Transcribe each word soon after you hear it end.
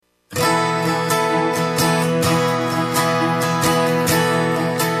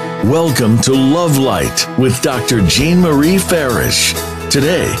Welcome to Love Light with Dr. Jean Marie Farish.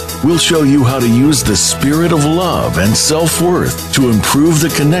 Today, we'll show you how to use the spirit of love and self-worth to improve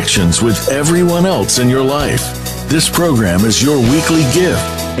the connections with everyone else in your life. This program is your weekly gift,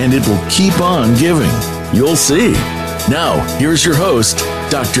 and it will keep on giving. You'll see. Now, here's your host,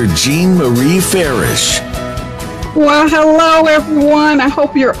 Dr. Jean Marie Farish. Well, hello, everyone. I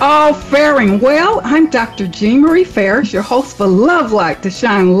hope you're all faring well. I'm Dr. Jean Marie Farish, your host for Love Light, to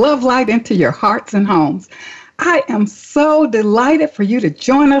shine love light into your hearts and homes. I am so delighted for you to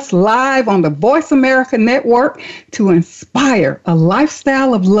join us live on the Voice America Network to inspire a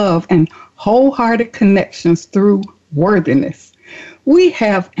lifestyle of love and wholehearted connections through worthiness. We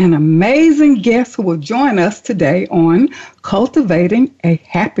have an amazing guest who will join us today on Cultivating a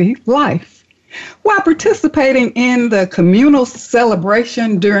Happy Life. While participating in the communal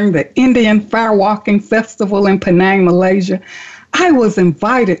celebration during the Indian Firewalking Festival in Penang, Malaysia, I was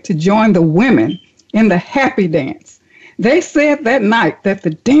invited to join the women in the happy dance. They said that night that the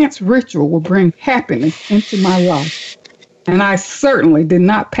dance ritual will bring happiness into my life, and I certainly did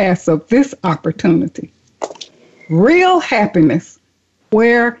not pass up this opportunity. Real happiness,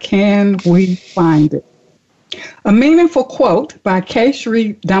 where can we find it? A meaningful quote by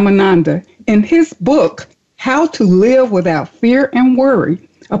Sri Damananda in his book, How to Live Without Fear and Worry,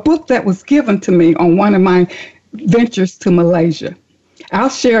 a book that was given to me on one of my ventures to Malaysia. I'll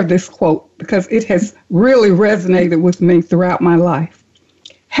share this quote because it has really resonated with me throughout my life.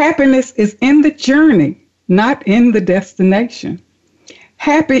 Happiness is in the journey, not in the destination.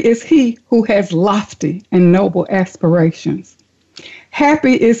 Happy is he who has lofty and noble aspirations.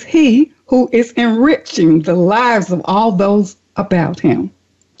 Happy is he who is enriching the lives of all those about him.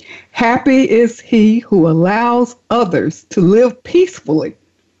 Happy is he who allows others to live peacefully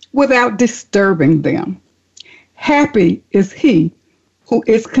without disturbing them. Happy is he who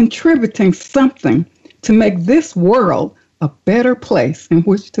is contributing something to make this world a better place in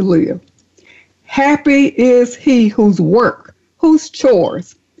which to live. Happy is he whose work, whose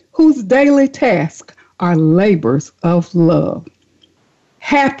chores, whose daily tasks are labors of love.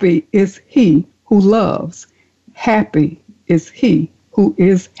 Happy is he who loves. Happy is he who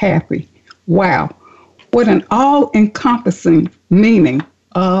is happy. Wow, what an all-encompassing meaning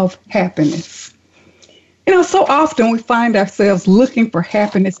of happiness. You know, so often we find ourselves looking for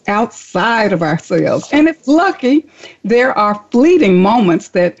happiness outside of ourselves. And if lucky, there are fleeting moments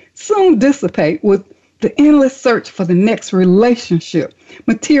that soon dissipate with the endless search for the next relationship,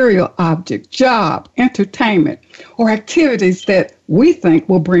 material object, job, entertainment, or activities that we think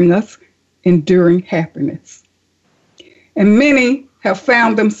will bring us enduring happiness. And many have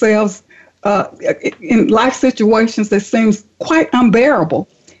found themselves in life situations that seems quite unbearable.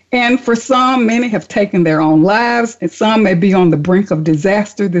 And for some, many have taken their own lives, and some may be on the brink of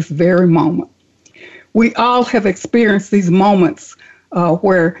disaster this very moment. We all have experienced these moments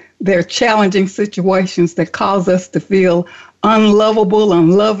where there are challenging situations that cause us to feel unlovable,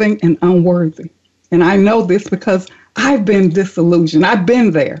 unloving, and unworthy. And I know this because I've been disillusioned. I've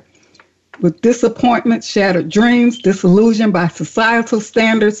been there with disappointment, shattered dreams, disillusioned by societal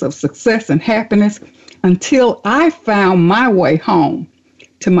standards of success and happiness until I found my way home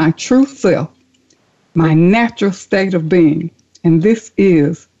to my true self, my natural state of being. And this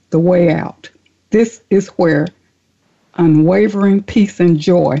is the way out. This is where unwavering peace and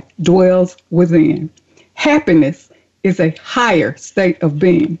joy dwells within. Happiness is a higher state of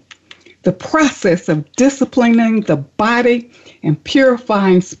being. The process of disciplining the body and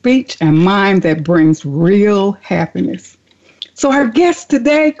purifying speech and mind that brings real happiness. So our guest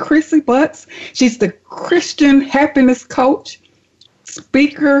today, Crissy Butts, she's the Christian happiness coach,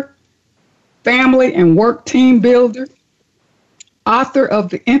 speaker, family and work team builder, author of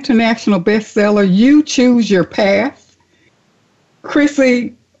the international bestseller, You Choose Your Path.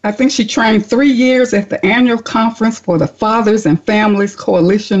 Crissy, I think she trained 3 years at the annual conference for the Fathers and Families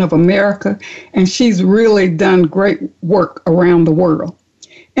Coalition of America, and she's really done great work around the world.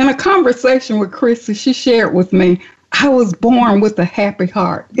 In a conversation with Crissy, she shared with me, I was born with a happy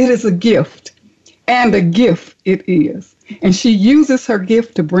heart. It is a gift, and a gift it is. And she uses her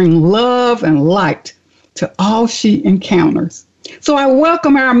gift to bring love and light to all she encounters. So I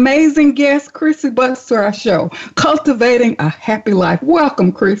welcome our amazing guest, Crissy Butts, to our show, Cultivating a Happy Life.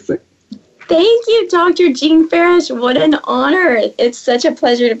 Welcome, Crissy. Thank you, Dr. Jean Farish. What an honor. It's such a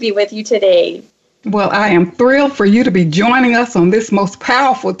pleasure to be with you today. Well, I am thrilled for you to be joining us on this most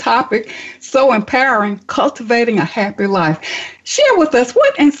powerful topic, so empowering, cultivating a happy life. Share with us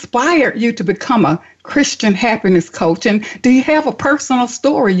what inspired you to become a Christian happiness coach, and do you have a personal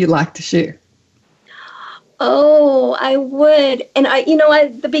story you'd like to share? Oh, I would. And at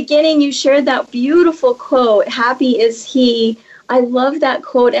the beginning, you shared that beautiful quote, happy is he. I love that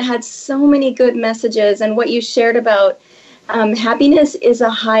quote. It had so many good messages. And what you shared about happiness is a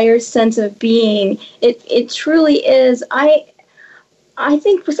higher sense of being. It truly is. I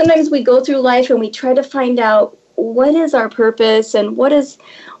think sometimes we go through life and we try to find out what is our purpose and what is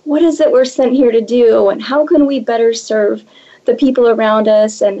it we're sent here to do, and how can we better serve the people around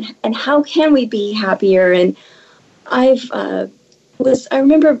us, and how can we be happier. And I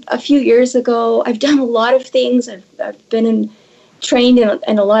remember a few years ago, I've done a lot of things. I've been trained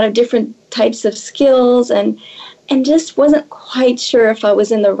in a lot of different types of skills, and just wasn't quite sure if I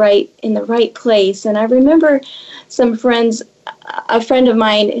was in the right place. And I remember a friend of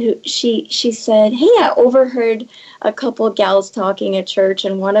mine who she said, "Hey, I overheard a couple of gals talking at church,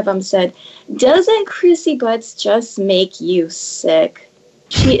 and one of them said, 'Doesn't Crissy Butts just make you sick?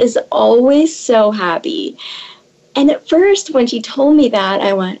 She is always so happy.'" And at first, when she told me that,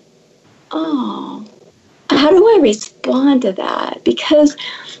 I went, "Oh, how do I respond to that?" Because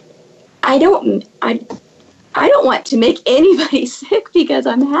I don't want to make anybody sick because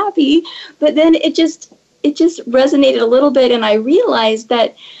I'm happy. But then it just resonated a little bit, and I realized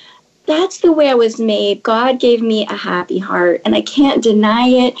that that's the way I was made. God gave me a happy heart, and I can't deny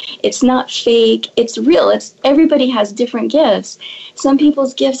it. It's not fake. It's real. Everybody has different gifts. Some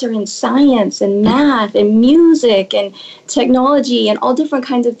people's gifts are in science and math and music and technology and all different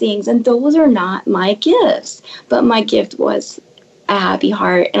kinds of things, and those are not my gifts. But my gift was a happy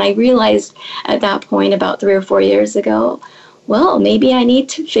heart, and I realized at that point about 3 or 4 years ago, well, maybe I need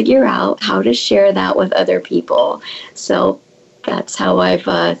to figure out how to share that with other people. So that's how I've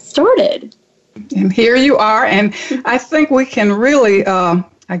started. And here you are. And I think we can really,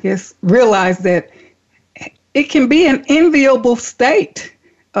 realize that it can be an enviable state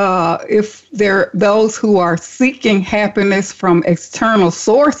if there are those who are seeking happiness from external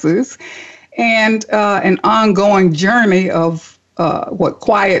sources, and an ongoing journey of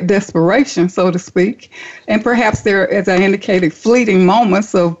quiet desperation, so to speak. And perhaps there, as I indicated, fleeting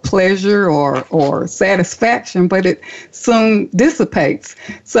moments of pleasure or satisfaction, but it soon dissipates.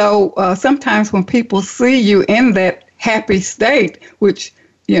 So sometimes when people see you in that happy state, which,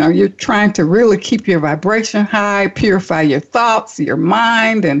 you're trying to really keep your vibration high, purify your thoughts, your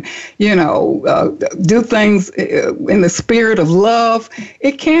mind, and, do things in the spirit of love,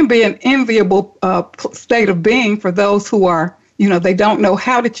 it can be an enviable state of being for those who are, they don't know,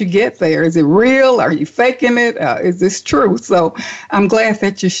 how did you get there? Is it real? Are you faking it? Is this true? So I'm glad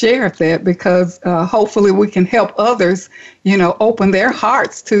that you shared that, because hopefully we can help others, open their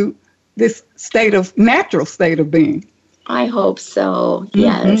hearts to this natural state of being. I hope so.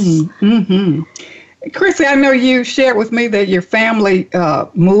 Yes. Mm-hmm. Mm-hmm. Crissy, I know you shared with me that your family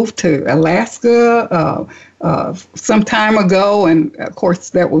moved to Alaska some time ago, and of course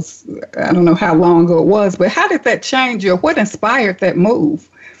that was, I don't know how long ago it was, but how did that change you? What inspired that move?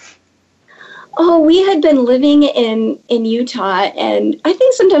 Oh, we had been living in Utah, and I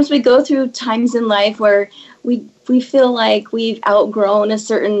think sometimes we go through times in life where we feel like we've outgrown a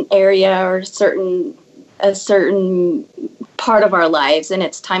certain area or a certain part of our lives, and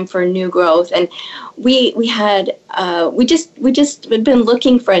it's time for new growth. And we just had been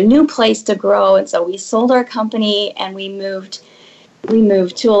looking for a new place to grow, and so we sold our company and we moved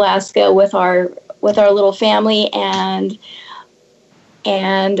to Alaska with our little family, and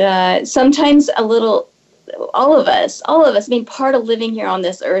sometimes all of us, I mean, part of living here on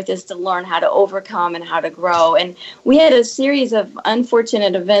this earth is to learn how to overcome and how to grow. And we had a series of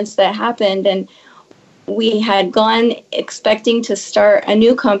unfortunate events that happened, and we had gone expecting to start a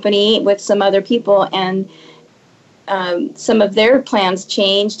new company with some other people, and some of their plans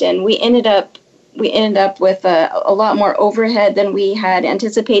changed, and we ended up with a lot more overhead than we had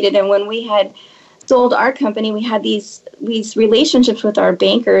anticipated. And when we had sold our company, we had these relationships with our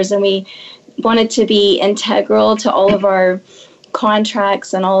bankers, and we wanted to be integral to all of our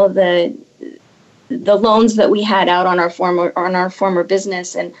contracts and all of the loans that we had out on our former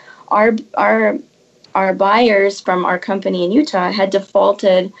business. And our buyers from our company in Utah had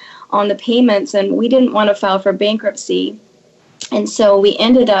defaulted on the payments, and we didn't want to file for bankruptcy. And so we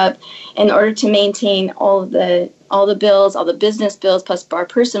ended up, in order to maintain all the bills, all the business bills, plus our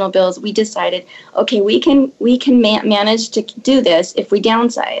personal bills, we decided, okay, we can manage to do this if we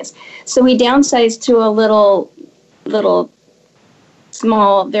downsize. So we downsized to a little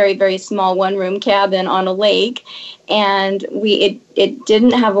small, very, very small one-room cabin on a lake, and it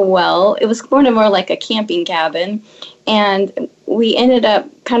didn't have a well. It was kind of more like a camping cabin, and we ended up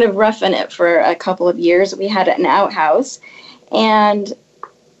kind of roughing it for a couple of years. We had an outhouse, and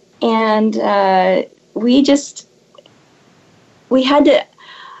we had to,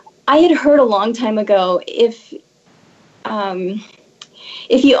 I had heard a long time ago, if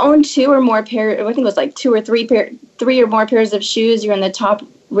you own two or more pair, I think it was like three or more pairs of shoes, you're in the top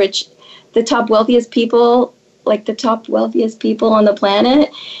wealthiest people, like the top wealthiest people on the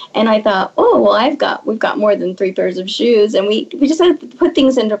planet. And I thought, oh, well, we've got more than 3 pairs of shoes. And we just had to put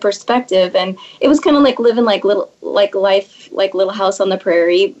things into perspective. And it was kind of like living like Little House on the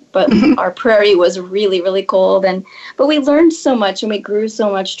Prairie, but our prairie was really, really cold. But we learned so much, and we grew so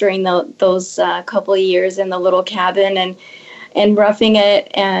much during those couple of years in the little cabin and roughing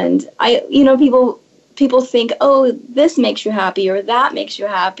it. And people think, oh, this makes you happy or that makes you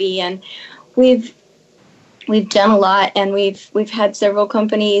happy. And we've done a lot, and we've had several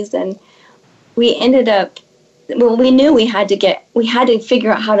companies, and we ended up, well, we knew we had to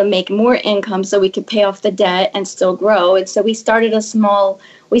figure out how to make more income so we could pay off the debt and still grow. And so we started a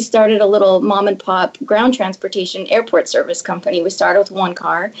little mom and pop ground transportation airport service company. We started with 1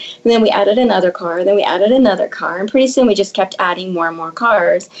 car, and then we added another car, then we added another car, and pretty soon we just kept adding more and more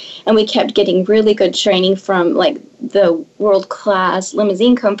cars, and we kept getting really good training from like the world-class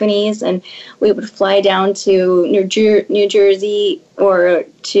limousine companies, and we would fly down to New Jersey or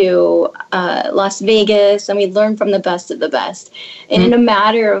to Las Vegas, and we learned from the best of the best. And in a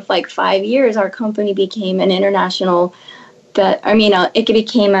matter of like 5 years, our company became an international. It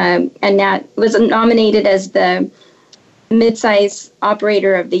was nominated as the mid-size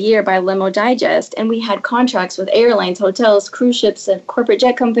operator of the year by Limo Digest, and we had contracts with airlines, hotels, cruise ships, and corporate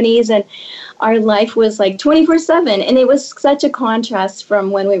jet companies, and our life was like 24/7. And it was such a contrast from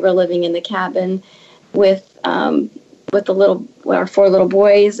when we were living in the cabin with our 4 little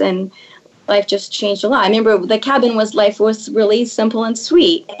boys, and life just changed a lot. I remember the cabin life was really simple and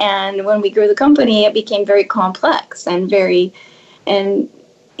sweet, and when we grew the company, it became very complex and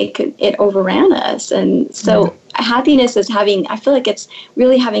it overran us. And so happiness is I feel like it's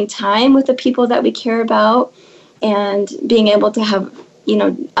really having time with the people that we care about, and being able to have,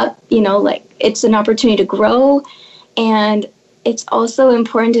 like it's an opportunity to grow. And it's also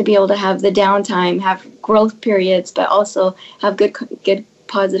important to be able to have the downtime, have growth periods, but also have good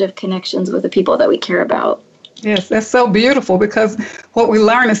positive connections with the people that we care about. Yes, that's so beautiful, because what we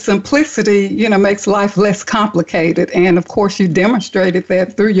learn is simplicity, makes life less complicated. And of course, you demonstrated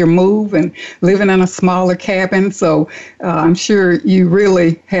that through your move and living in a smaller cabin. So I'm sure you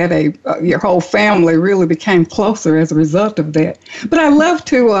really had your whole family really became closer as a result of that. But I'd love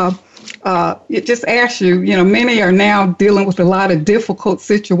to just ask you, many are now dealing with a lot of difficult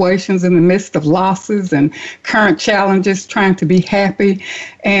situations in the midst of losses and current challenges, trying to be happy.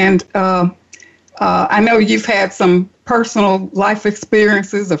 And I know you've had some personal life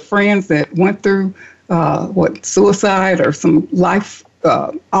experiences of friends that went through suicide or some life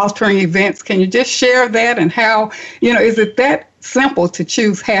altering events. Can you just share that, and how, is it that simple to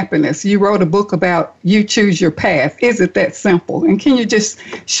choose happiness? You wrote a book about you choose your path. Is it that simple? And can you just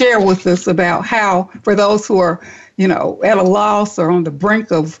share with us about how, for those who are, at a loss or on the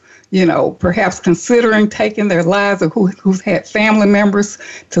brink of, perhaps considering taking their lives, or who's had family members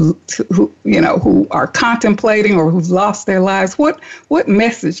who are contemplating or who've lost their lives, what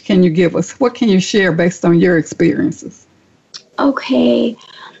message can you give us? What can you share based on your experiences? Okay.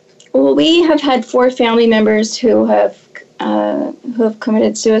 Well, we have had 4 family members who have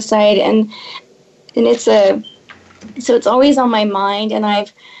committed suicide, and it's always on my mind, and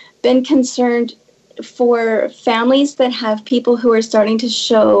I've been concerned for families that have people who are starting to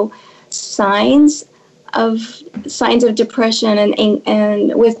show signs of depression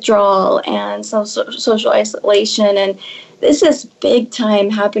and withdrawal and social isolation. And this is big time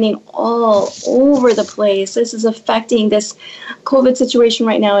happening all over the place. This COVID situation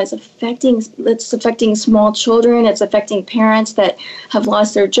right now it's affecting small children. It's affecting parents that have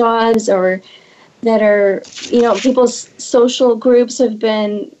lost their jobs, or that are, people's social groups have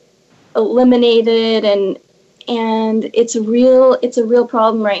been eliminated, and it's a real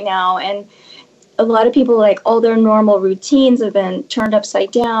problem right now. And a lot of people, like, all their normal routines have been turned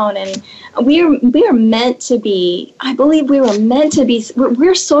upside down, and we are meant to be, I believe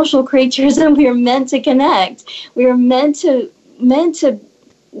we're social creatures, and we are meant to connect. We are meant to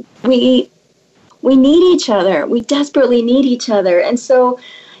we need each other. We desperately need each other. And so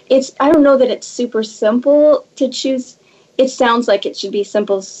I don't know that it's super simple to choose. It sounds like it should be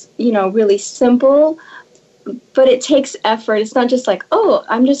simple, really simple, but it takes effort. It's not just like, oh,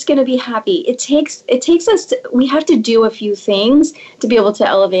 I'm just going to be happy. It takes us we have to do a few things to be able to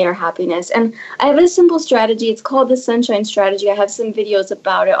elevate our happiness. And I have a simple strategy. It's called the Sunshine Strategy. I have some videos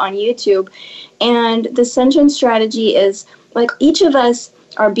about it on YouTube. And the Sunshine Strategy is like, each of us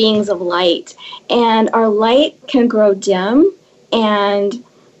are beings of light, and our light can grow dim, and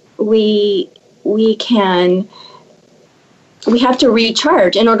we have to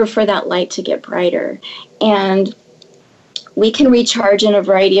recharge in order for that light to get brighter. And we can recharge in a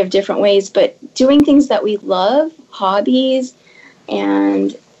variety of different ways, but doing things that we love, hobbies,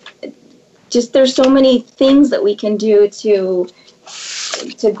 and just there's so many things that we can do to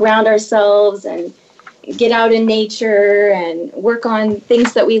ground ourselves and get out in nature and work on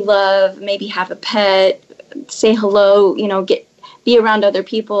things that we love, maybe have a pet, say hello, be around other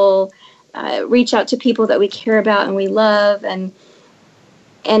people, reach out to people that we care about and we love. And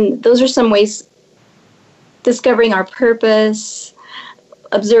those are some ways, discovering our purpose,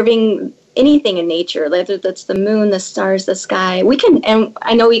 observing anything in nature, whether that's the moon, the stars, the sky. And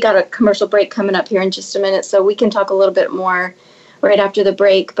I know we got a commercial break coming up here in just a minute, so we can talk a little bit more right after the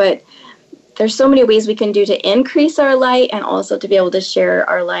break, but there's so many ways we can do to increase our light and also to be able to share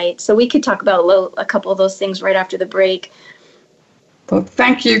our light. So we could talk about a couple of those things right after the break. Well,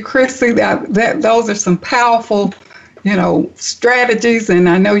 thank you, Crissy. Those are some powerful, strategies, and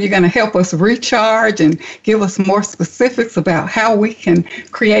I know you're going to help us recharge and give us more specifics about how we can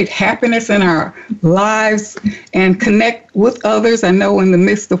create happiness in our lives and connect with others. I know in the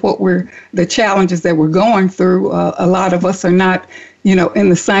midst of the challenges that we're going through, a lot of us are not, in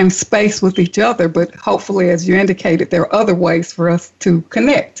the same space with each other, but hopefully, as you indicated, there are other ways for us to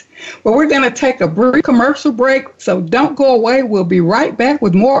connect. Well, we're going to take a brief commercial break, so don't go away. We'll be right back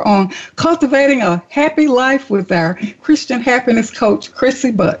with more on cultivating a happy life with our Christian happiness coach,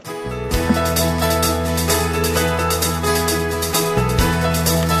 Crissy Butts.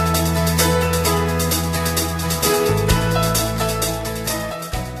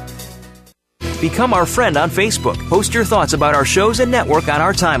 Become our friend on Facebook. Post your thoughts about our shows and network on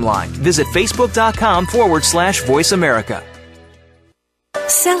our timeline. Visit facebook.com/Voice America.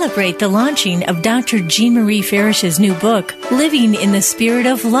 Celebrate the launching of Dr. Jean Marie Farish's new book, Living in the Spirit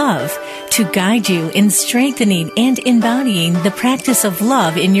of Love, to guide you in strengthening and embodying the practice of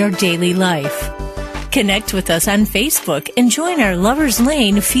love in your daily life. Connect with us on Facebook and join our Lover's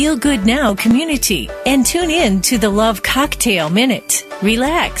Lane Feel Good Now community. And tune in to the Love Cocktail Minute.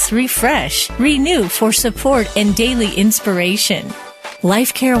 Relax, refresh, renew for support and daily inspiration.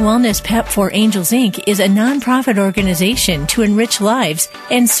 Life Care Wellness Pep for Angels, Inc. is a nonprofit organization to enrich lives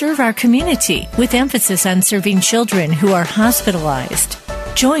and serve our community with emphasis on serving children who are hospitalized.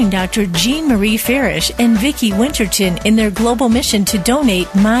 Join Dr. Jean Marie Farish and Vicki Winterton in their global mission to donate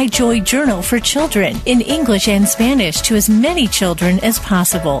My Joy Journal for children in English and Spanish to as many children as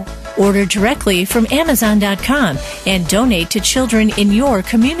possible. Order directly from Amazon.com and donate to children in your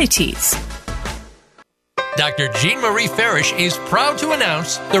communities. Dr. Jean Marie Farish is proud to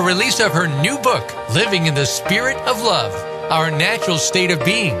announce the release of her new book, Living in the Spirit of Love, Our Natural State of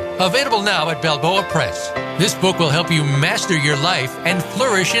Being, available now at Balboa Press. This book will help you master your life and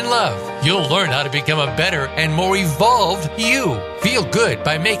flourish in love. You'll learn how to become a better and more evolved you. Feel good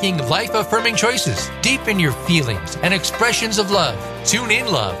by making life-affirming choices. Deepen your feelings and expressions of love. Tune in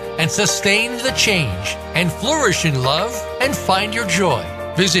love and sustain the change. And flourish in love and find your joy.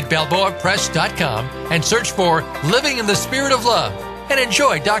 Visit BalboaPress.com and search for Living in the Spirit of Love and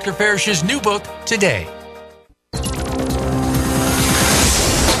enjoy Dr. Farish's new book today.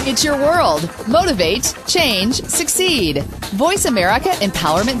 It's your world. Motivate, change, succeed.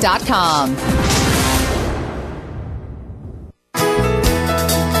 VoiceAmericaEmpowerment.com.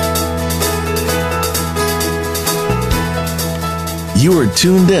 You are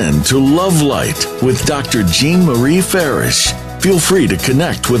tuned in to Love Light with Dr. Jean Marie Farish. Feel free to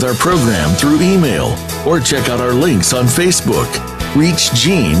connect with our program through email or check out our links on Facebook. Reach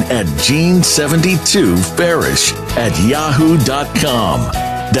Jean at Jean72Farish@yahoo.com.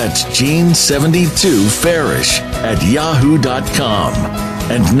 That's Jean72Farish@yahoo.com.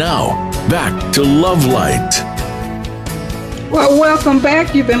 And now, back to Love Light. Well, welcome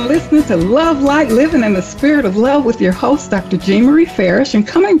back. You've been listening to Love Light, Living in the Spirit of Love with your host, Dr. Jean Marie Farish. And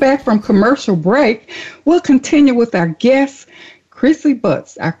coming back from commercial break, we'll continue with our guest, Crissy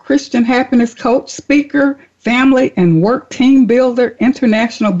Butts, our Christian happiness coach, speaker, family and work team builder,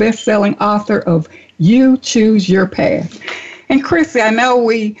 international best-selling author of You Choose Your Path. And Crissy, I know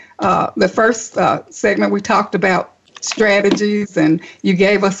the first segment we talked about strategies, and you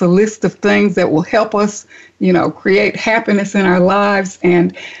gave us a list of things that will help us, create happiness in our lives.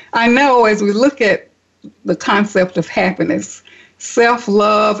 And I know as we look at the concept of happiness,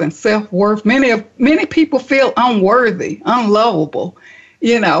 self-love and self-worth, many people feel unworthy, unlovable,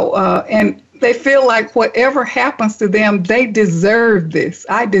 and They feel like whatever happens to them, they deserve this.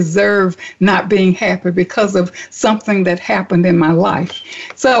 I deserve not being happy because of something that happened in my life.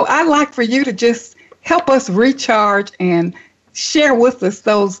 So I'd like for you to just help us recharge and share with us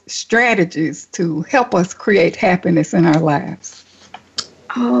those strategies to help us create happiness in our lives.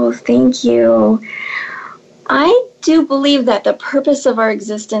 Oh, thank you. I do believe that the purpose of our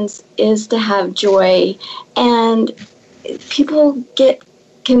existence is to have joy, and people get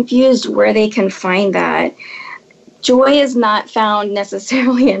confused where they can find that. Joy is not found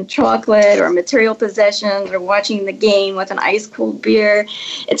necessarily in chocolate or material possessions or watching the game with an ice cold beer.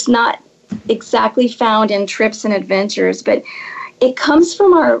 It's not exactly found in trips and adventures, but it comes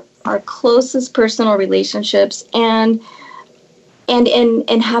from our closest personal relationships and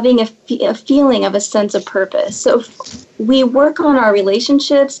having a feeling of a sense of purpose. So if we work on our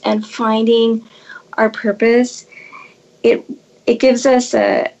relationships and finding our purpose, it gives us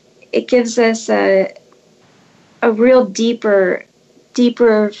a real deeper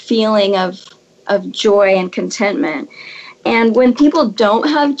feeling of joy and contentment. And when people don't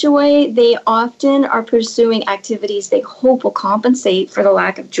have joy, they often are pursuing activities they hope will compensate for the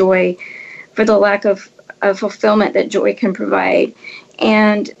lack of joy, for the lack of fulfillment that joy can provide.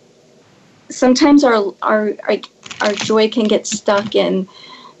 And sometimes our joy can get stuck in,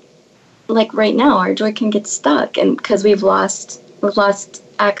 like right now, our joy can get stuck, and because we've lost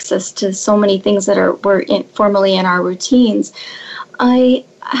access to so many things that were formerly in our routines. I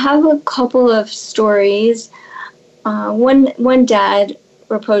have a couple of stories. One dad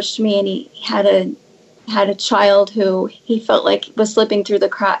approached me, and he had a child who he felt like was slipping through the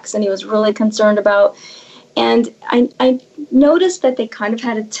cracks, and he was really concerned about. And I noticed that they kind of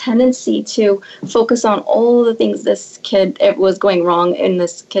had a tendency to focus on all the things it was going wrong in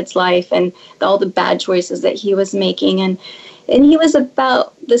this kid's life, and all the bad choices that he was making. And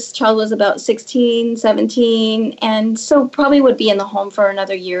this child was about 16, 17, and so probably would be in the home for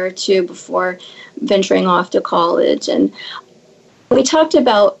another year or two before venturing off to college. And we talked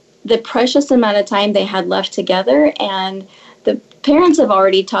about the precious amount of time they had left together, and the parents have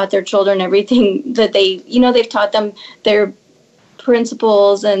already taught their children everything that they've taught them their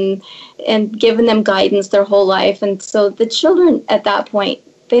principles and given them guidance their whole life. And so the children at that point,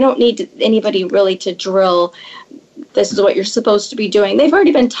 they don't need anybody really to drill, this is what you're supposed to be doing. They've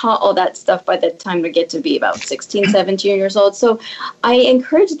already been taught all that stuff by the time they get to be about 16, 17 years old. So I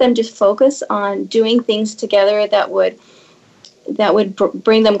encourage them to focus on doing things together that would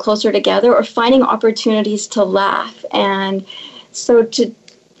bring them closer together, or finding opportunities to laugh, and so to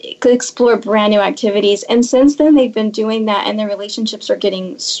explore brand new activities. And since then, they've been doing that, and their relationships are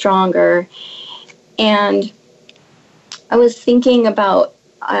getting stronger. And I was thinking about,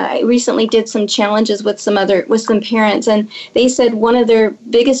 I recently did some challenges with some parents, and they said one of their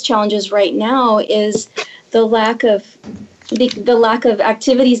biggest challenges right now is the lack of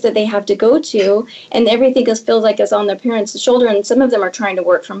activities that they have to go to, and everything feels like it's on their parents' shoulder. And some of them are trying to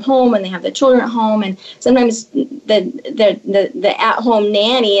work from home, and they have the children at home, and sometimes the at-home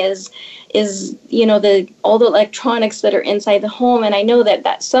nanny is all the electronics that are inside the home. And I know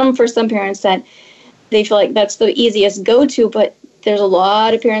that for some parents that they feel like that's the easiest go-to, but there's a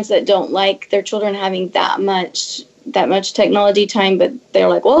lot of parents that don't like their children having that much technology time, but they're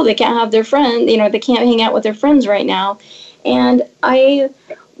like, well, they can't have their friend, they can't hang out with their friends right now. And I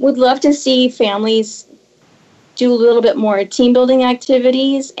would love to see families do a little bit more team building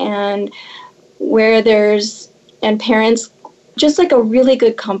activities, and and parents, just like a really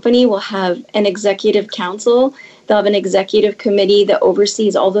good company, will have an executive council. They'll have an executive committee that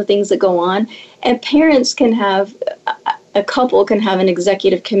oversees all the things that go on. And parents can have, a couple can have an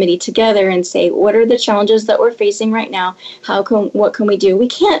executive committee together and say, what are the challenges that we're facing right now? What can we do? We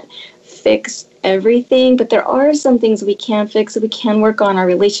can't fix everything, but there are some things we can fix, so we can work on our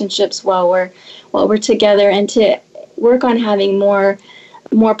relationships while we're together, and to work on having more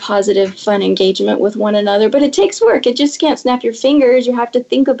positive, fun engagement with one another. But it takes work. It just can't snap your fingers. You have to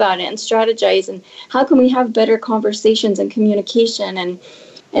think about it and strategize, and how can we have better conversations and communication.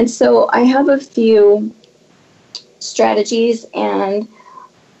 And so I have a few strategies, and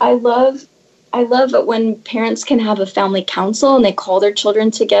I love it when parents can have a family council and they call their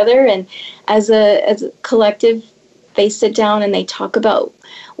children together, and as a collective, they sit down and they talk about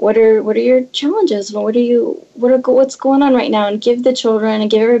what are your challenges, what's going on right now, and give the children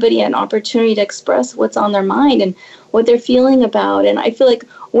and give everybody an opportunity to express what's on their mind and what they're feeling about. And I feel like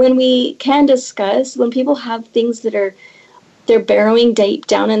when we can discuss, when people have things that they're burrowing deep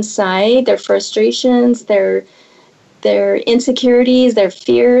down inside, their frustrations, their insecurities, their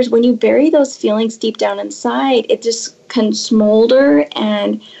fears, when you bury those feelings deep down inside, it just can smolder,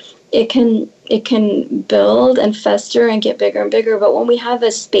 and it can build and fester and get bigger and bigger. But when we have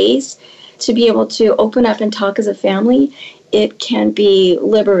a space to be able to open up and talk as a family, it can be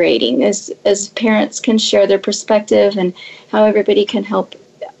liberating as parents can share their perspective and how everybody can help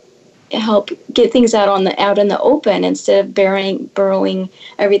get things out in the open instead of burrowing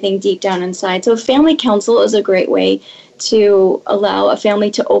everything deep down inside. So family council is a great way to allow a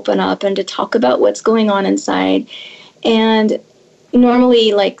family to open up and to talk about what's going on inside. And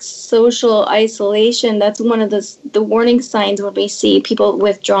normally, like social isolation, that's one of the warning signs when we see people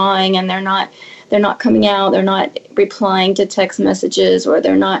withdrawing and they're not coming out, they're not replying to text messages, or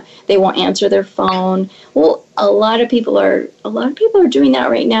they won't answer their phone. Well, a lot of people are doing that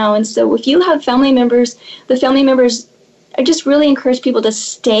right now. And so if you have family members, I just really encourage people to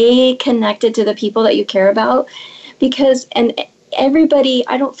stay connected to the people that you care about, because everybody,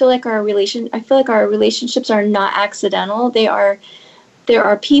 I feel like our relationships are not accidental. There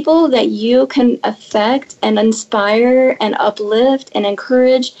are people that you can affect and inspire and uplift and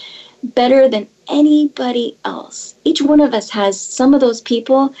encourage better than anybody else. Each one of us has some of those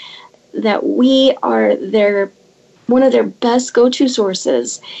people that we are one of their best go-to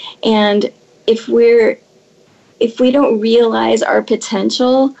sources. And if we don't realize our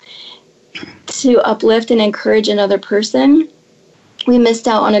potential to uplift and encourage another person, we missed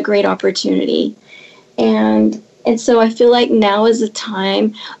out on a great opportunity. And so I feel like now is the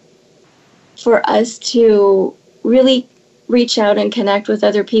time for us to really reach out and connect with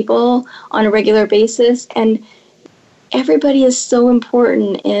other people on a regular basis. And everybody is so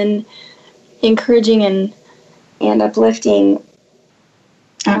important in encouraging and uplifting.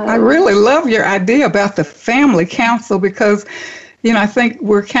 I really love your idea about the family council, because, I think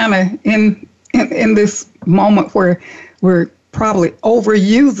we're kind of in this moment where we're probably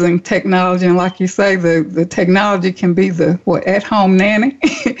overusing technology, and like you say, the technology can be the at-home nanny.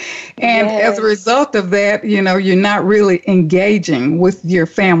 And as a result of that, you're not really engaging with your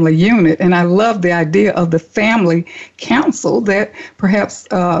family unit. And I love the idea of the family council that perhaps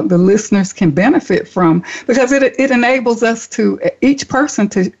the listeners can benefit from, because it enables us each person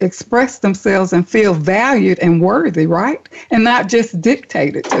to express themselves and feel valued and worthy, right? And not just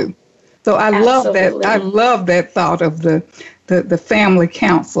dictated to. So I love that. I love that thought of the family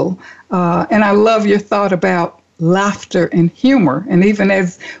council. And I love your thought about laughter and humor. And even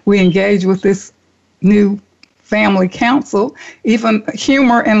as we engage with this new family council, even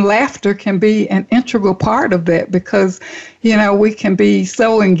humor and laughter can be an integral part of that, because, we can be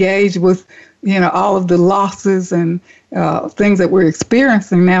so engaged with, all of the losses and things that we're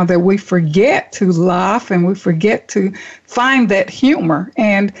experiencing now that we forget to laugh and we forget to find that humor.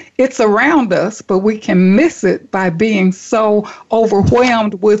 And it's around us, but we can miss it by being so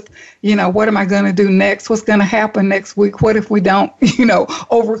overwhelmed with, what am I going to do next? What's going to happen next week? What if we don't,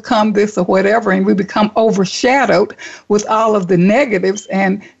 overcome this or whatever? And we become overshadowed with all of the negatives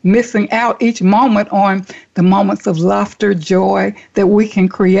and missing out each moment on the moments of laughter, joy that we can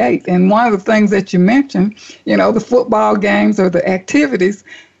create. And one of the things that you mentioned, the football games or the activities,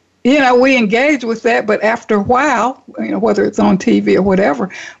 we engage with that, but after a while, whether it's on TV or whatever,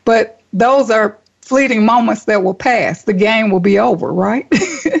 but those are fleeting moments that will pass. The game will be over, right?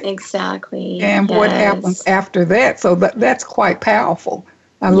 Exactly. And yes. What happens after that? So that's quite powerful.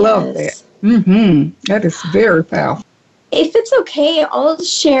 I love that. That is very powerful. If it's okay, I'll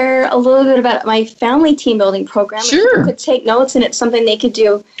share a little bit about my family team building program. Sure. People could take notes, and it's something they could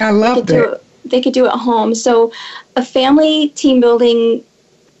do. I love that. They could do at home. So a family team building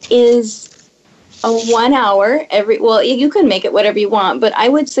is a 1 hour you can make it whatever you want, but I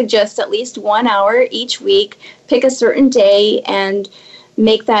would suggest at least 1 hour each week. Pick a certain day and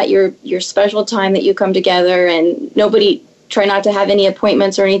make that your special time that you come together, and try not to have any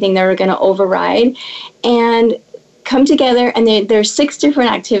appointments or anything that are going to override, and come together. And there's 6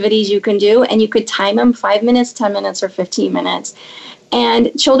 different activities you can do, and you could time them 5 minutes, 10 minutes, or 15 minutes.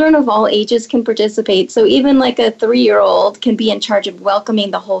 And children of all ages can participate. So even like a 3-year-old can be in charge of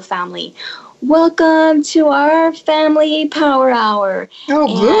welcoming the whole family. Welcome to our family power hour.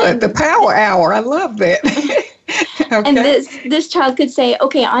 Oh, good. The power hour. I love that. Okay. And this child could say,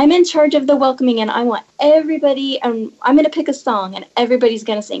 okay, I'm in charge of the welcoming, and I want everybody, and I'm going to pick a song, and everybody's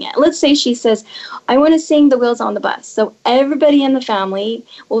going to sing it. Let's say she says, I want to sing The Wheels on the Bus. So everybody in the family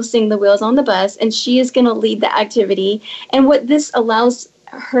will sing The Wheels on the Bus, and she is going to lead the activity. And what this allows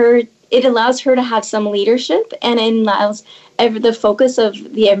her to have some leadership, and it allows the focus of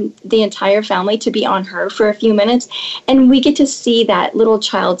the entire family to be on her for a few minutes. And we get to see that little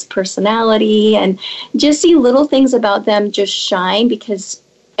child's personality and just see little things about them just shine, because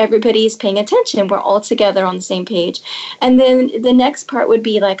everybody's paying attention. We're all together on the same page. And then the next part would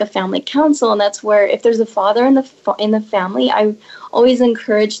be like a family council, and that's where if there's a father in the family, I always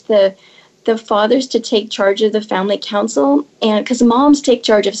encourage the fathers to take charge of the family council, and because moms take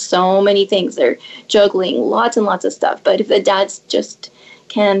charge of so many things, they're juggling lots and lots of stuff. But if the dads just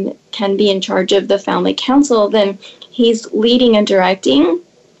can be in charge of the family council, then he's leading and directing,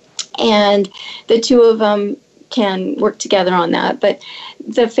 and the two of them can work together on that. But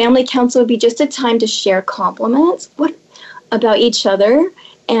the family council would be just a time to share compliments about each other,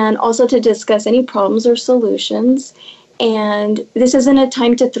 and also to discuss any problems or solutions. And this isn't a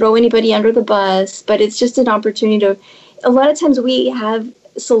time to throw anybody under the bus, but it's just an opportunity to, a lot of times we have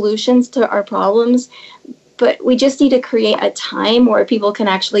solutions to our problems, but we just need to create a time where people can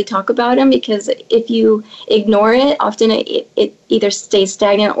actually talk about them, because if you ignore it, often it either stays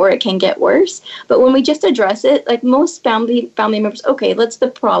stagnant or it can get worse. But when we just address it, like most family members, okay, what's the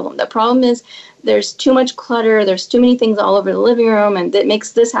problem? The problem is there's too much clutter, there's too many things all over the living room, and that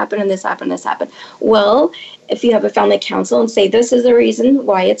makes this happen and this happen and this happen. Well, if you have a family council and say, this is the reason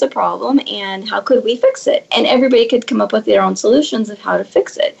why it's a problem and how could we fix it? And everybody could come up with their own solutions of how to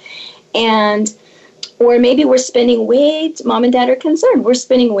fix it. And or maybe we're spending mom and dad are concerned, we're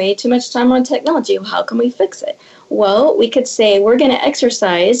spending way too much time on technology. How can we fix it? Well, we could say we're going to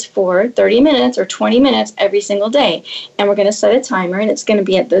exercise for 30 minutes or 20 minutes every single day. And we're going to set a timer, and it's going to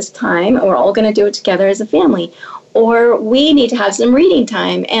be at this time, and we're all going to do it together as a family. Or we need to have some reading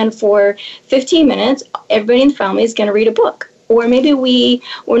time, and for 15 minutes, everybody in the family is going to read a book. Or maybe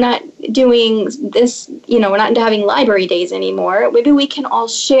we're not doing this, we're not having library days anymore. Maybe we can all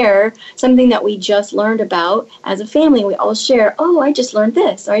share something that we just learned about as a family. We all share, oh, I just learned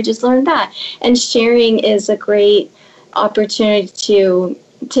this, or I just learned that. And sharing is a great opportunity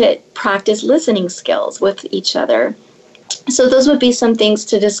to practice listening skills with each other. So those would be some things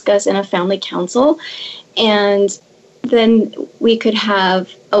to discuss in a family council. And then we could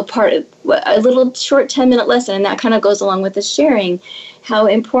have a little short 10-minute lesson, and that kind of goes along with the sharing, how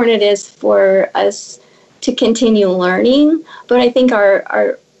important it is for us to continue learning. But I think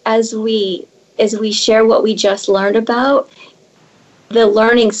as we share what we just learned about, the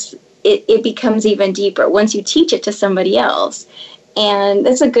learnings, it becomes even deeper once you teach it to somebody else. And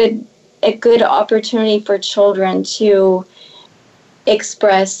that's a good opportunity for children to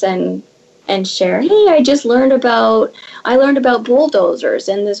express and share, hey, I learned about bulldozers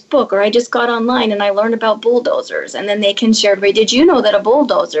in this book, or I just got online and I learned about bulldozers. And then they can share, did you know that a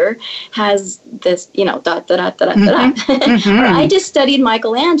bulldozer has this, Or I just studied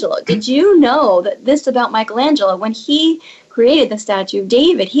Michelangelo. Did you know that this about Michelangelo? When he created the statue of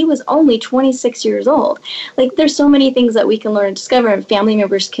David, he was only 26 years old. Like, there's so many things that we can learn and discover, and family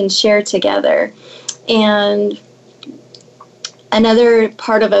members can share together. And another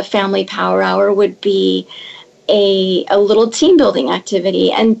part of a family power hour would be a little team building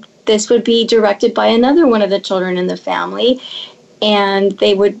activity. And this would be directed by another one of the children in the family. And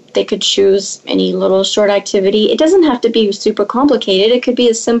they could choose any little short activity. It doesn't have to be super complicated. It could be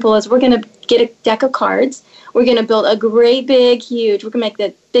as simple as, we're going to get a deck of cards. We're going to build a great big, huge, we're going to make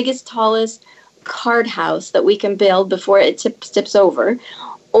the biggest, tallest card house that we can build before it tips over.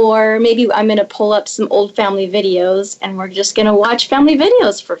 Or maybe I'm going to pull up some old family videos, and we're just going to watch family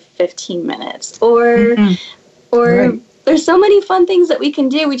videos for 15 minutes. Or right. There's so many fun things that we can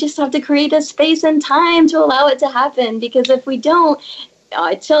do. We just have to create a space and time to allow it to happen. Because if we don't,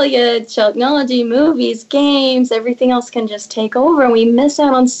 I tell you, technology, movies, games, everything else can just take over. And we miss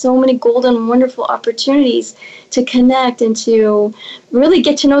out on so many golden, wonderful opportunities to connect and to really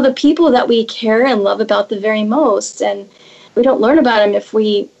get to know the people that we care and love about the very most. And we don't learn about them if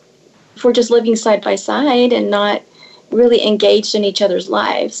we're just living side by side and not really engaged in each other's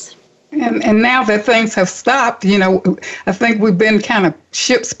lives. And now that things have stopped, I think we've been kind of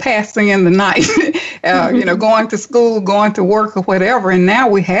ships passing in the night, going to school, going to work or whatever. And now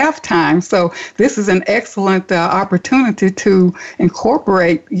we have time. So this is an excellent opportunity to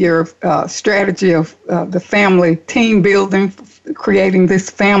incorporate your strategy of the family team building, creating this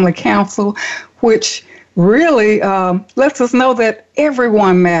family council, which really lets us know that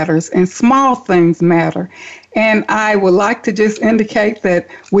everyone matters and small things matter. And I would like to just indicate that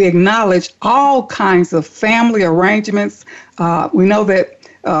we acknowledge all kinds of family arrangements. We know that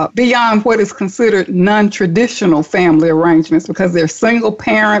beyond what is considered non-traditional family arrangements, because they're single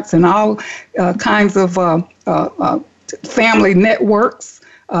parents and all kinds of family networks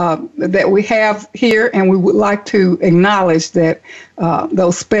that we have here, and we would like to acknowledge that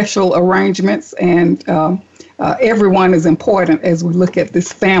those special arrangements and everyone is important as we look at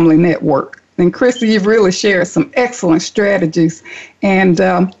this family network. And Crissy, you've really shared some excellent strategies. And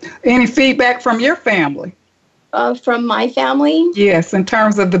any feedback from your family? From my family? Yes, in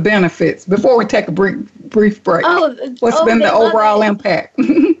terms of the benefits. Before we take a brief break, what's been the overall impact?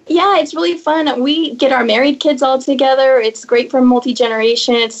 Yeah, it's really fun. We get our married kids all together. It's great for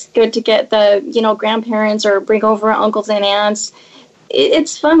multi-generation. It's good to get the, grandparents or bring over uncles and aunts.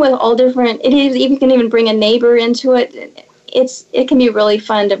 It's fun with all different, you can even bring a neighbor into it. It can be really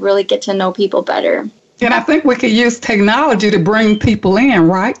fun to really get to know people better. And I think we could use technology to bring people in,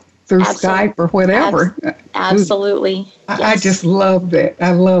 right? Through Skype or whatever. Absolutely. Yes. I just love that.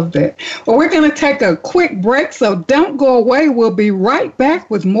 I love that. Well, we're going to take a quick break, so don't go away. We'll be right back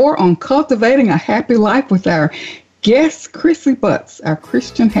with more on cultivating a happy life with our guest, Crissy Butts, our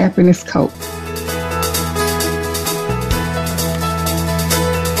Christian happiness coach.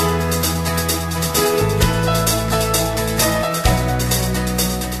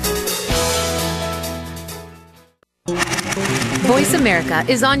 Voice America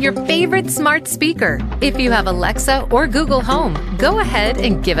is on your favorite smart speaker. If you have Alexa or Google Home, go ahead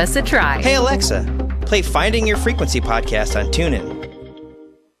and give us a try. Hey Alexa, play Finding Your Frequency podcast on TuneIn.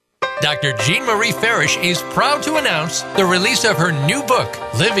 Dr. Jean Marie Farish is proud to announce the release of her new book,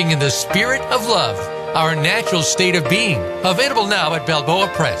 Living in the Spirit of Love, Our Natural State of Being, available now at Balboa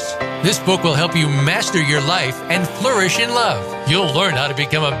Press. This book will help you master your life and flourish in love. You'll learn how to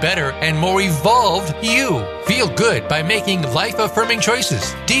become a better and more evolved you. Feel good by making life-affirming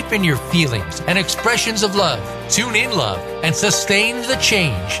choices. Deepen your feelings and expressions of love. Tune in love and sustain the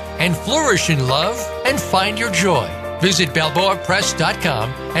change. And flourish in love and find your joy. Visit BalboaPress.com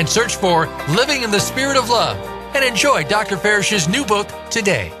and search for Living in the Spirit of Love and enjoy Dr. Farish's new book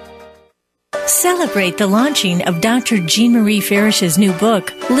today. Celebrate the launching of Dr. Jean Marie Farish's new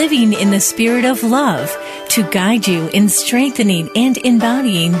book, Living in the Spirit of Love, to guide you in strengthening and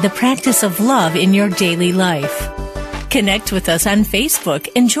embodying the practice of love in your daily life. Connect with us on Facebook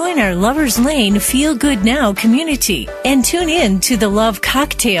and join our Lover's Lane Feel Good Now community and tune in to the Love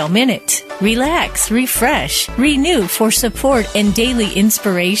Cocktail Minute. Relax, refresh, renew for support and daily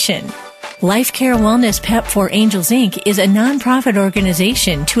inspiration. Life Care Wellness Pep for Angels, Inc. is a nonprofit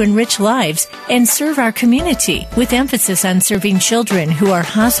organization to enrich lives and serve our community with emphasis on serving children who are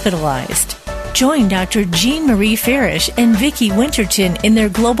hospitalized. Join Dr. Jean Marie Farish and Vicki Winterton in their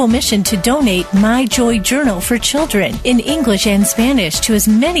global mission to donate My Joy Journal for children in English and Spanish to as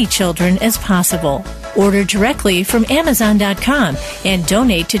many children as possible. Order directly from Amazon.com and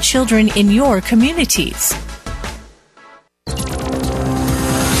donate to children in your communities.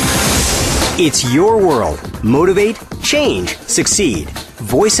 It's your world. Motivate, change, succeed.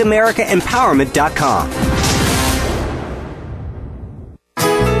 VoiceAmericaEmpowerment.com.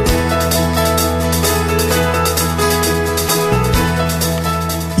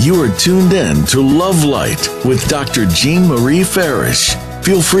 You are tuned in to Love Light with Dr. Jean Marie Farish.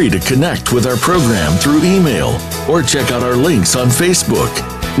 Feel free to connect with our program through email or check out our links on Facebook.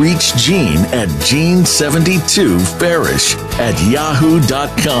 Reach Jean at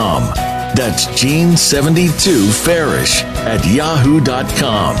Jean72Farish@yahoo.com. That's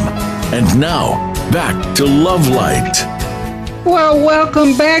Jean72Farish@yahoo.com. And now, back to Love Light. Well,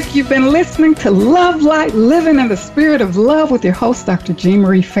 welcome back. You've been listening to Love Light, Living in the Spirit of Love with your host, Dr. Jean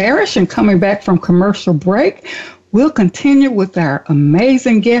Marie Farish. And coming back from commercial break, we'll continue with our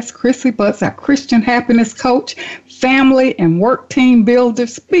amazing guest, Crissy Butts, our Christian happiness coach, family and work team builder,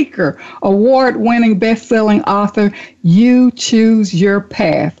 speaker, award-winning best-selling author. You choose your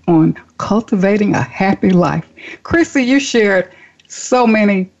path on cultivating a happy life. Crissy, you shared so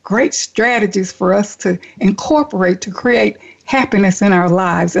many great strategies for us to incorporate to create happiness in our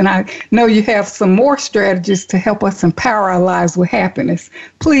lives. And I know you have some more strategies to help us empower our lives with happiness.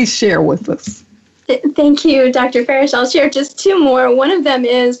 Please share with us. Thank you, Dr. Farish. I'll share just two more. One of them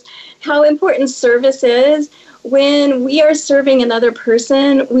is how important service is. When we are serving another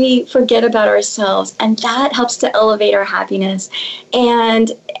person, we forget about ourselves, and that helps to elevate our happiness.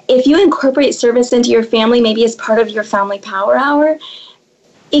 And if you incorporate service into your family, maybe as part of your family power hour,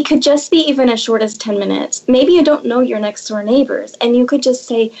 it could just be even as short as 10 minutes. Maybe you don't know your next door neighbors, and you could just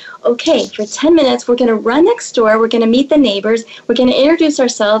say, okay, for 10 minutes, we're going to run next door, we're going to meet the neighbors, we're going to introduce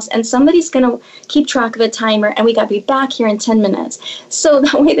ourselves, and somebody's going to keep track of a timer, and we got to be back here in 10 minutes. So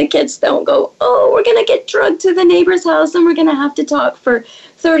that way the kids don't go, oh, we're going to get drugged to the neighbor's house, and we're going to have to talk for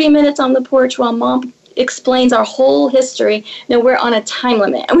 30 minutes on the porch while mom explains our whole history. No, we're on a time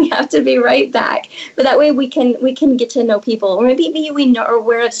limit and we have to be right back. But that way we can get to know people. Or maybe we know, are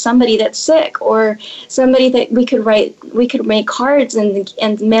aware of somebody that's sick, or somebody that we could make cards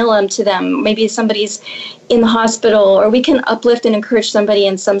and mail them to them. Maybe somebody's in the hospital, or we can uplift and encourage somebody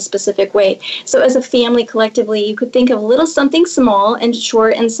in some specific way. So as a family collectively, you could think of a little something small and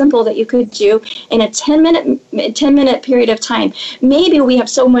short and simple that you could do in a 10-minute period of time. Maybe we have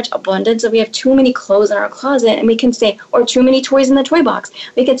so much abundance that we have too many clothes in our closet, and we can say, or too many toys in the toy box.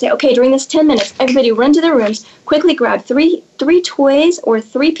 We could say, okay, during this 10 minutes, everybody run to their rooms, quickly grab three toys or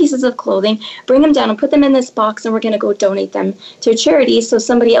 3 pieces of clothing, bring them down and put them in this box, and we're going to go donate them to a charity so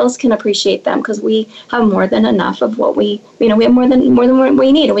somebody else can appreciate them, because we have more than enough of what we have more than what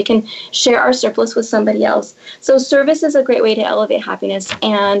we need, and we can share our surplus with somebody else. So service is a great way to elevate happiness.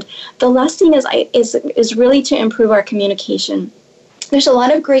 And the last thing is really to improve our communication. There's a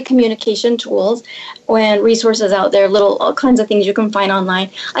lot of great communication tools and resources out there, all kinds of things you can find online.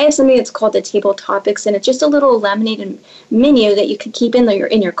 I have something that's called the Table Topics, and it's just a little laminated menu that you can keep in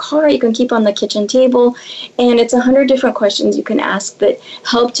your car, you can keep on the kitchen table, and it's 100 different questions you can ask that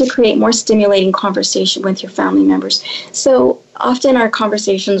help to create more stimulating conversation with your family members. So often our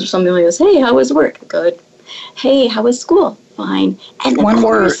conversations are something like this: hey, how was work? Good. Hey, how was school? Fine. And the one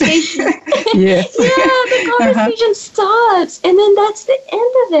word. Yes. Yeah, the conversation stops, and then that's the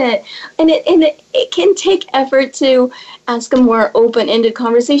end of it. And it can take effort to ask a more open-ended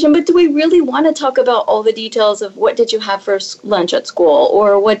conversation. But do we really want to talk about all the details of what did you have for lunch at school,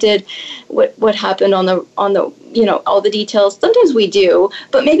 or what happened on the all the details? Sometimes we do,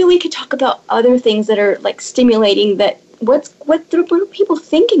 but maybe we could talk about other things that are like stimulating. That what are people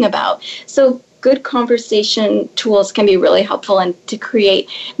thinking about? So good conversation tools can be really helpful and to create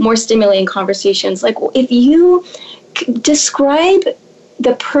more stimulating conversations. Like if you describe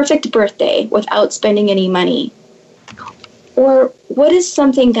the perfect birthday without spending any money, or what is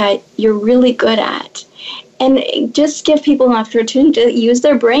something that you're really good at, and just give people an opportunity to use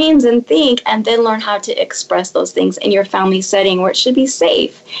their brains and think, and then learn how to express those things in your family setting where it should be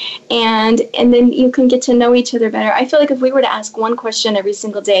safe. And then you can get to know each other better. I feel like if we were to ask one question every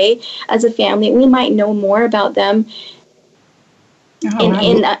single day as a family, we might know more about them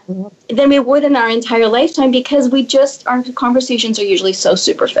than we would in our entire lifetime, because our conversations are usually so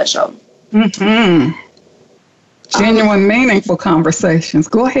superficial. Mm-hmm. Genuine, meaningful conversations.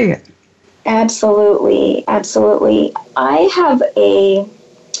 Go ahead. Absolutely. I have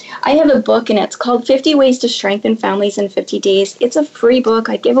a book, and it's called 50 Ways to Strengthen Families in 50 Days. It's a free book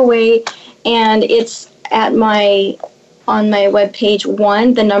I give away, and it's on my webpage,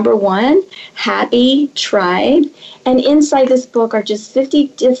 the number 1, Happy Tribe. And inside this book are just 50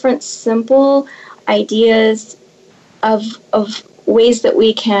 different simple ideas of ways that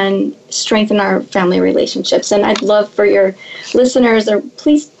we can strengthen our family relationships. And I'd love for your listeners, or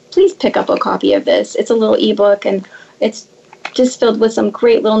please pick up a copy of this. It's a little ebook, and it's just filled with some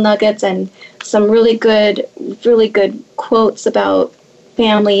great little nuggets and some really good quotes about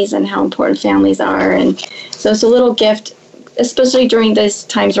families and how important families are. And so it's a little gift, especially during these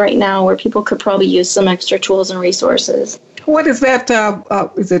times right now where people could probably use some extra tools and resources. What is that?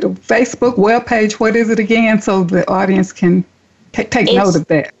 Is it a Facebook webpage? What is it again, so the audience can take note of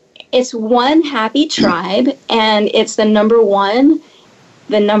that? It's One Happy Tribe, and it's the number 1,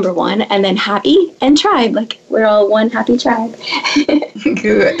 and then happy and tribe, like we're all one happy tribe.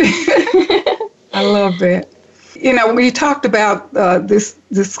 Good. I love that. We talked about this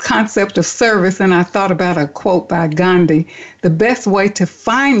concept of service, and I thought about a quote by Gandhi: the best way to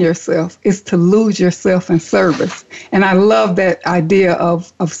find yourself is to lose yourself in service. And I love that idea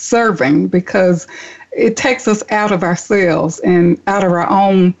of serving, because it takes us out of ourselves and out of our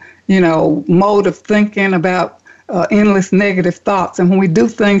own, mode of thinking about endless negative thoughts. And when we do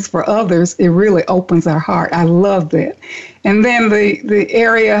things for others, it really opens our heart. I love that. And then the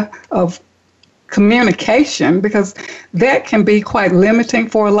area of communication, because that can be quite limiting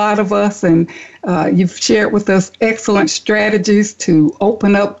for a lot of us. And you've shared with us excellent strategies to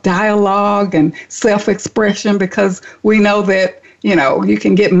open up dialogue and self-expression, because we know that you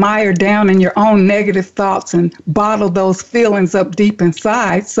can get mired down in your own negative thoughts and bottle those feelings up deep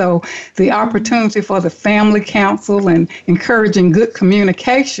inside. So the opportunity for the family council and encouraging good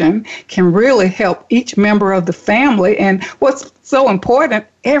communication can really help each member of the family. And what's so important,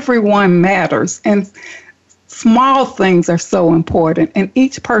 everyone matters. And small things are so important. And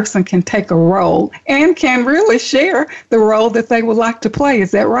each person can take a role and can really share the role that they would like to play. Is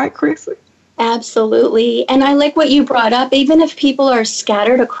that right, Crissy? Absolutely. And I like what you brought up. Even if people are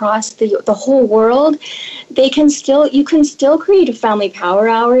scattered across the whole world, you can still create a family power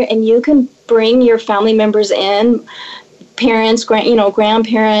hour, and you can bring your family members in, parents,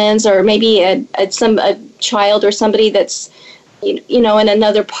 grandparents, or maybe a child or somebody that's, in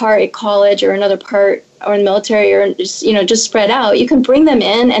another part at college or another part or in the military or just spread out. You can bring them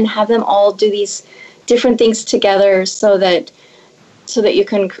in and have them all do these different things together so that you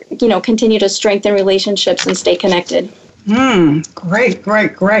can, continue to strengthen relationships and stay connected. Great.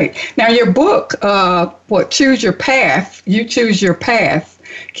 Now your book, Choose Your Path, You Choose Your Path.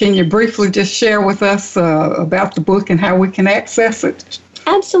 Can you briefly just share with us about the book and how we can access it?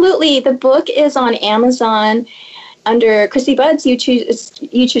 Absolutely. The book is on Amazon under Crissy Butts. You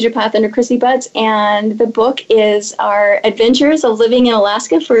choose your path under Crissy Butts, and the book is our adventures of living in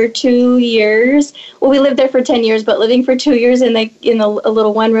Alaska for 2 years. Well, we lived there for 10 years, but living for 2 years in a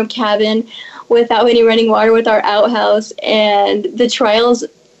little one-room cabin without any running water, with our outhouse, and the trials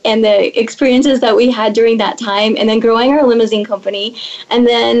and the experiences that we had during that time, and then growing our limousine company. And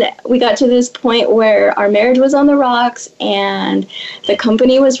then we got to this point where our marriage was on the rocks and the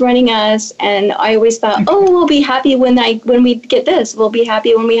company was running us. And I always thought, we'll be happy when we get this. We'll be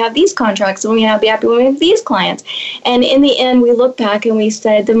happy when we have these contracts. We'll be happy when we have these clients. And in the end, we looked back and we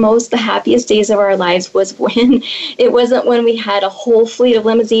said the happiest days of our lives was when it wasn't when we had a whole fleet of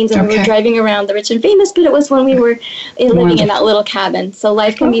limousines and we were driving around the rich and famous, but it was when we were living in that little cabin. So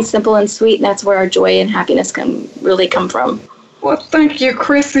life can be simple and sweet, and that's where our joy and happiness can really come from. Well, thank you,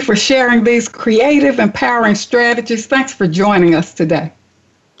 Crissy, for sharing these creative, empowering strategies. Thanks for joining us today.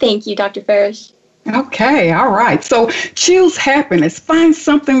 Thank you, Dr. Farish. Okay, all right. So choose happiness. Find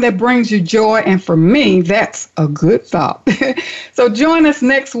something that brings you joy, and for me, that's a good thought. So join us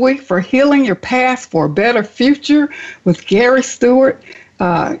next week for Healing Your Past for a Better Future with Gary Stewart.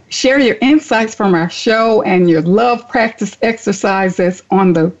 Share your insights from our show and your love practice exercises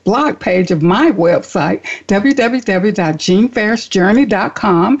on the blog page of my website,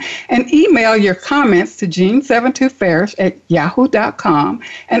 www.jeanfarishjourney.com, and email your comments to jean72farish@yahoo.com,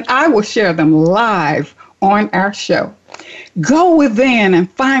 and I will share them live on our show. Go within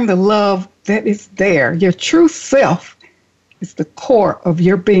and find the love that is there. Your true self is the core of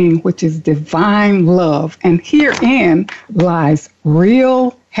your being, which is divine love. And herein lies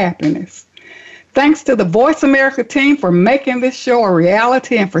real happiness. Thanks to the Voice America team for making this show a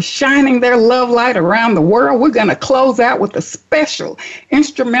reality and for shining their love light around the world. We're going to close out with a special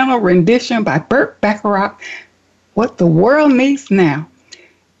instrumental rendition by Burt Bacharach, What the World Needs Now.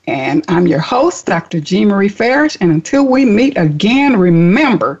 And I'm your host, Dr. Jean Marie Farish. And until we meet again,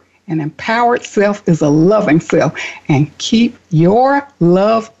 remember, an empowered self is a loving self, and keep your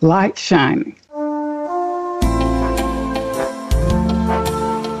love light shining.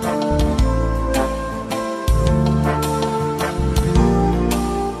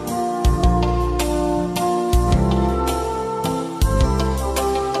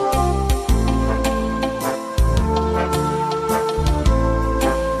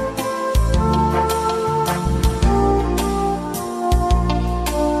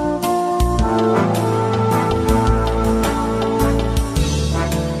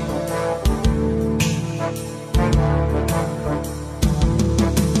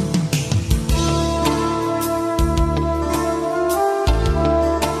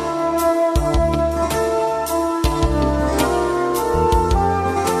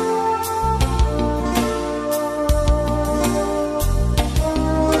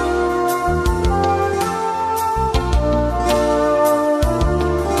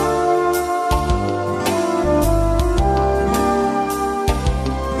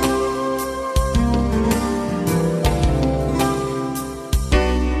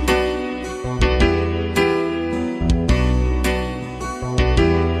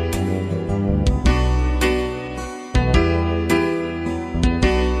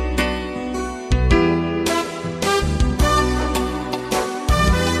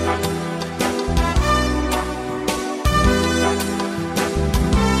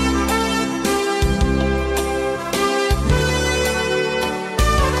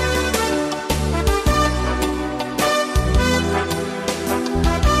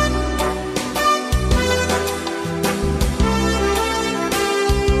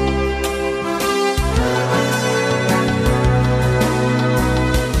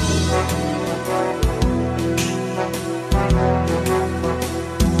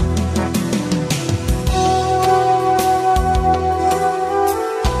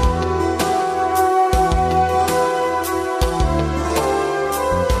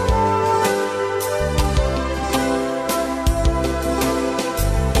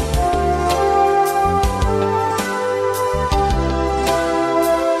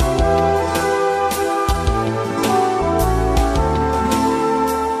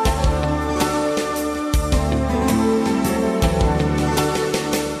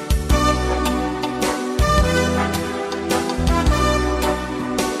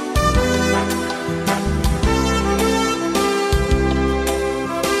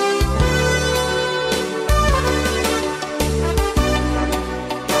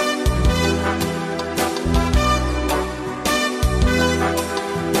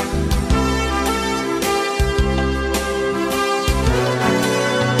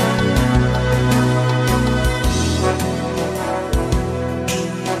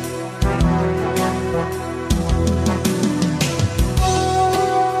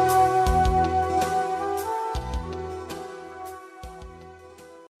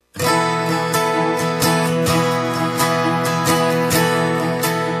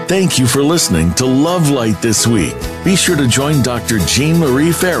 Thank you for listening to Love Light this week. Be sure to join Dr. Jean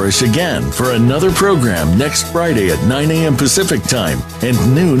Marie Farish again for another program next Friday at 9 a.m. Pacific Time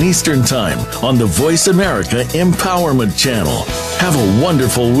and noon Eastern Time on the Voice America Empowerment Channel. Have a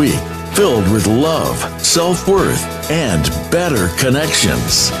wonderful week filled with love, self-worth, and better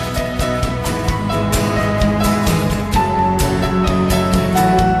connections.